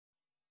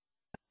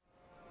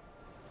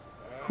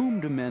Whom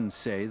do men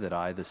say that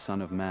I, the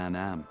Son of Man,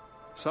 am?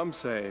 Some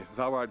say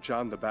thou art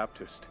John the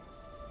Baptist.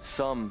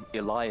 Some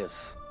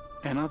Elias.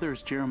 And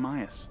others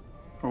Jeremias,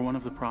 or one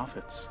of the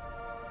prophets.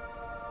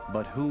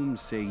 But whom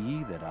say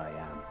ye that I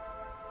am?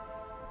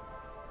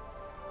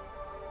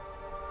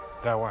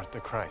 Thou art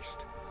the Christ,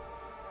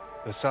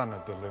 the Son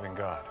of the living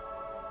God.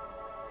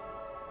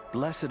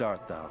 Blessed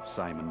art thou,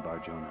 Simon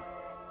Bar-Jonah,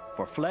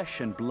 for flesh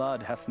and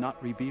blood hath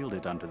not revealed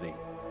it unto thee,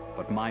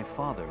 but my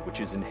Father which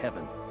is in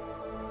heaven.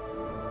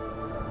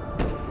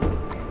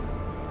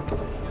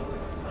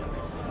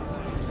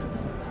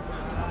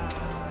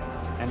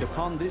 And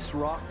upon this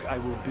rock I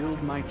will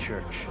build my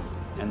church,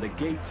 and the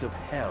gates of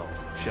hell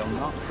shall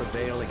not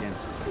prevail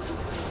against it.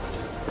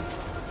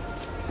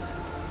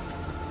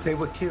 They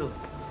were killed.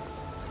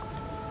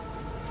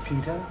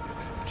 Peter,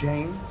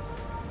 James,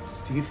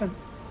 Stephen.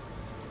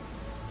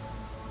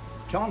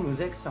 John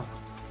was exiled.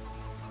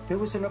 There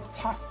was an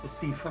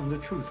apostasy from the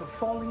truth, a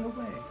falling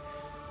away,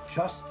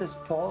 just as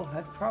Paul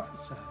had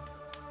prophesied.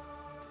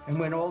 And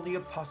when all the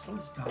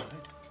apostles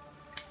died,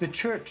 the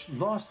church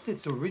lost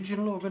its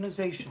original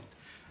organization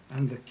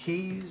and the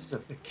keys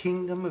of the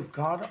kingdom of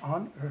God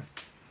on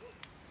earth.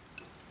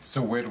 So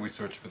where do we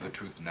search for the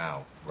truth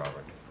now,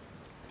 Robert?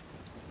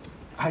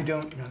 I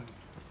don't know.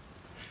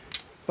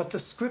 But the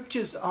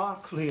scriptures are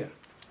clear.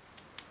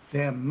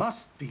 There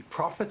must be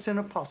prophets and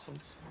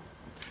apostles.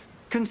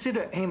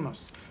 Consider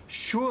Amos.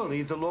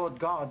 Surely the Lord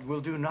God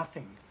will do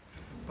nothing,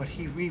 but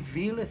he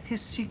revealeth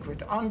his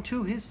secret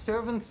unto his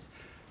servants,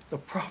 the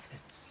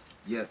prophets.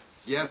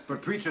 Yes, yes,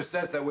 but preacher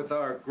says that with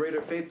our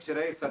greater faith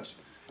today, such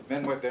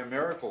men with their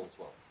miracles,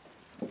 well,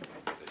 they're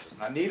just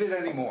not needed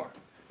anymore.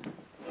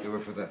 They were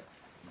for the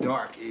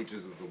dark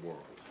ages of the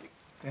world.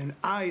 And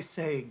I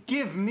say,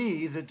 give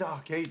me the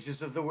dark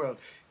ages of the world.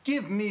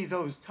 Give me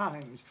those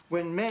times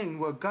when men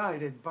were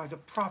guided by the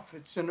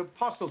prophets and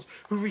apostles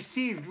who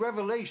received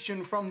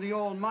revelation from the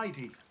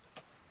Almighty.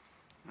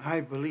 I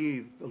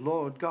believe the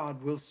Lord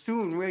God will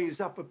soon raise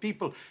up a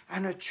people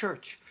and a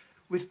church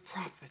with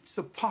prophets,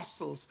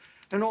 apostles,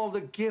 and all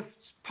the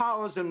gifts,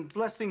 powers, and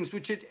blessings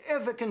which it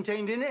ever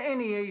contained in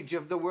any age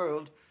of the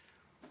world.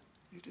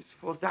 It is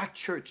for that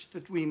church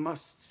that we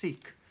must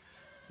seek,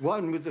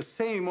 one with the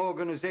same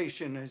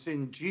organization as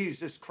in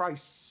Jesus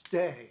Christ's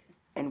day.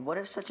 And what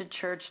if such a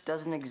church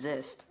doesn't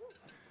exist?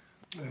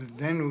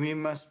 Then we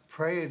must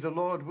pray the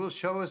Lord will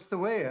show us the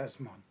way,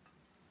 Asmon.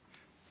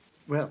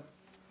 Well,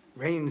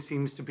 rain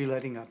seems to be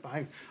letting up.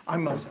 I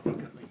must be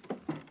going.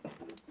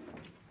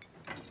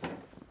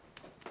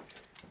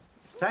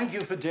 Thank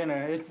you for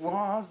dinner. It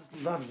was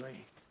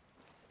lovely.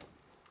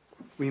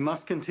 We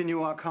must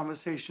continue our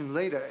conversation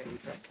later,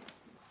 Aphek.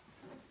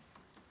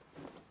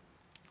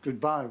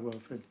 Goodbye,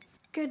 Wilford.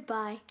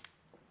 Goodbye.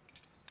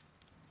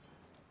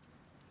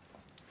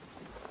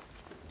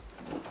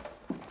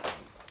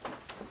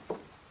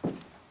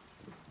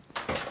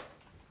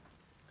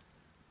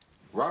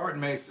 Robert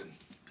Mason.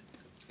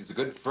 He's a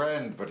good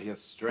friend, but he has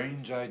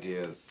strange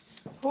ideas.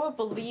 Who would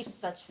believe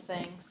such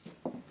things?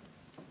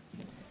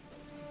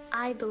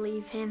 I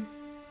believe him.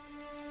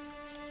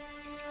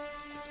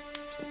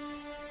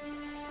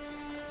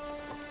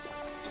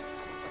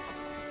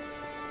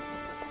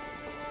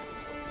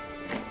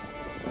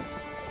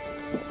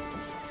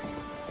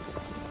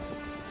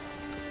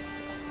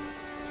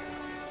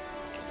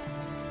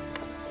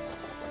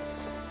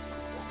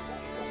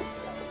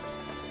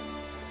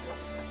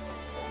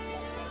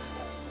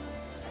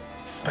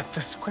 But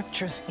the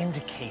scriptures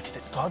indicate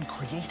that God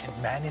created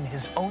man in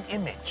his own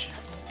image.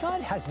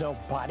 God has no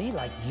body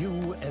like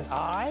you and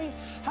I.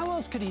 How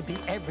else could he be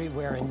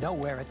everywhere and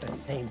nowhere at the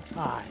same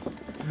time?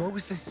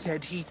 Moses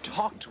said he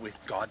talked with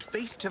God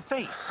face to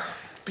face.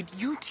 But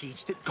you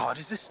teach that God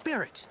is a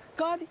spirit.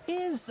 God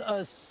is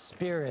a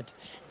spirit.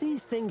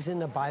 These things in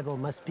the Bible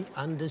must be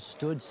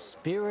understood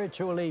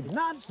spiritually,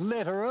 not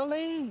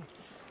literally.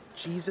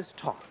 Jesus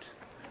taught,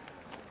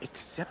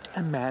 except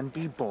a man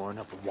be born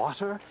of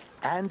water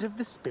and of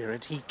the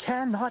Spirit, he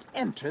cannot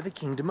enter the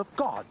kingdom of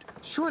God.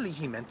 Surely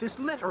he meant this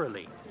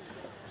literally.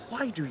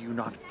 Why do you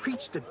not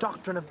preach the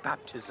doctrine of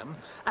baptism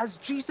as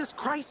Jesus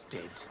Christ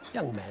did?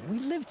 Young man, we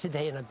live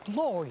today in a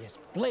glorious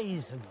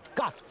blaze of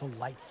gospel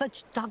light.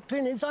 Such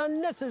doctrine is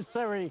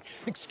unnecessary.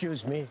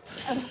 Excuse me.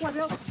 And what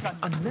else is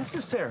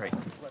unnecessary?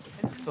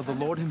 Though the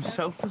Lord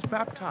himself was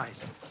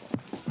baptized.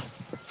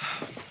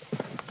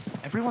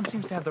 Everyone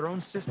seems to have their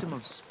own system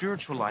of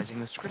spiritualizing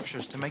the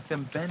scriptures to make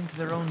them bend to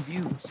their own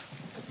views.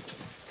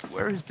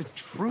 Where is the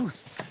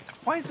truth?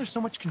 Why is there so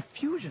much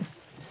confusion?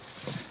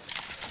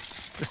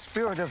 The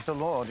Spirit of the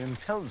Lord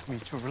impels me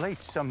to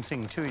relate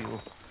something to you.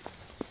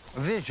 A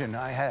vision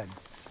I had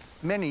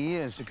many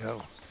years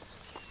ago.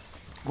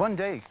 One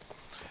day,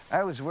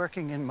 I was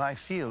working in my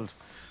field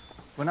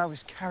when I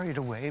was carried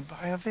away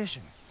by a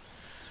vision.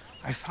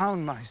 I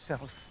found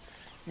myself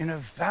in a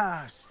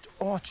vast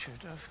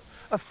orchard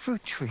of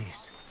fruit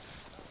trees.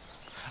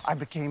 I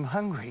became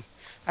hungry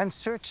and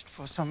searched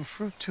for some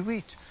fruit to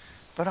eat,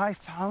 but I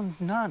found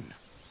none.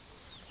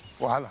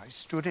 While I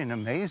stood in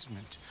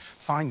amazement,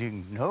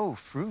 finding no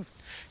fruit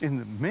in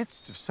the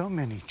midst of so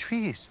many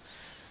trees,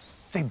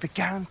 They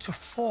began to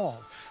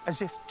fall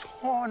as if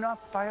torn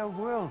up by a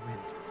whirlwind.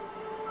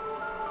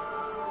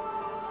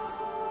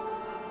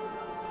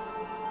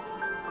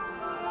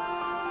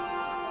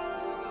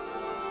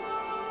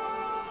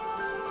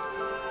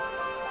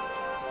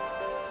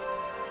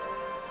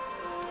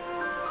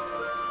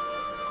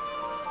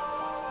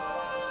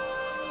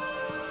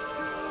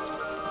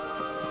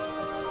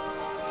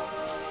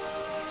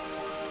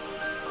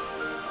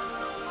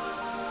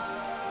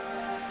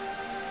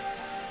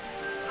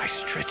 I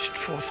stretched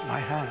forth my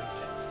hand,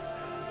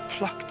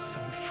 plucked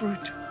some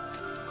fruit.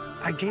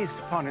 I gazed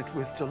upon it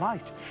with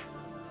delight,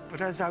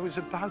 but as I was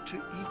about to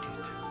eat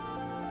it,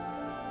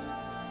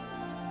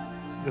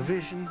 the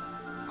vision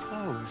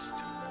closed.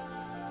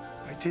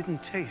 I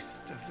didn't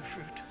taste of the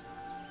fruit.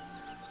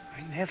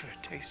 I never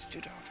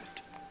tasted of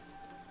it.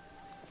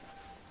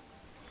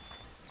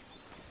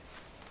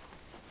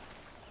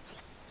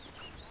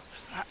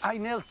 I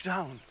knelt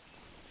down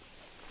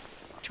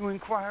to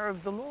inquire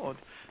of the Lord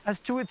as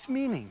to its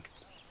meaning.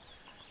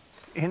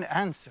 In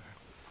answer,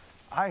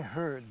 I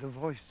heard the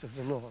voice of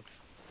the Lord.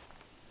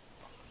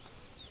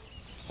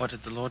 What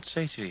did the Lord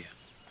say to you?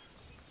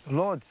 The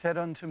Lord said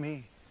unto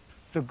me,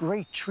 the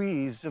great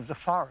trees of the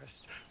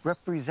forest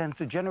represent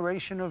the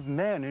generation of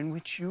men in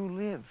which you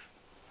live.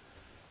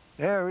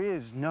 There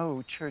is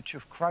no church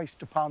of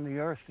Christ upon the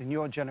earth in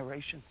your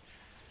generation,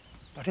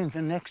 but in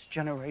the next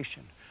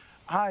generation,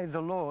 I,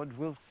 the Lord,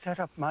 will set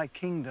up my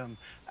kingdom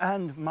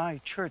and my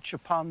church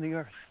upon the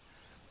earth.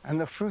 And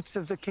the fruits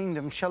of the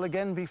kingdom shall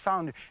again be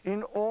found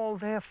in all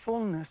their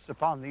fullness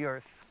upon the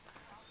earth.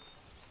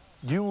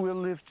 You will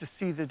live to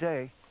see the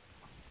day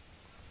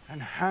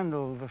and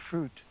handle the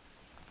fruit,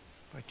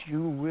 but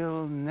you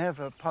will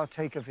never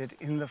partake of it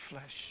in the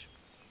flesh.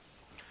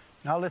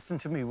 Now listen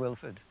to me,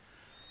 Wilford,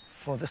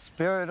 for the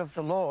Spirit of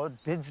the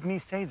Lord bids me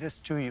say this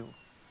to you.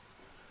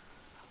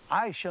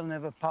 I shall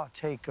never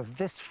partake of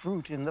this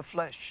fruit in the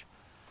flesh,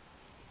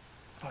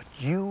 but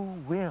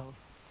you will.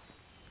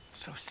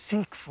 So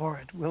seek for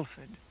it,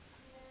 Wilford.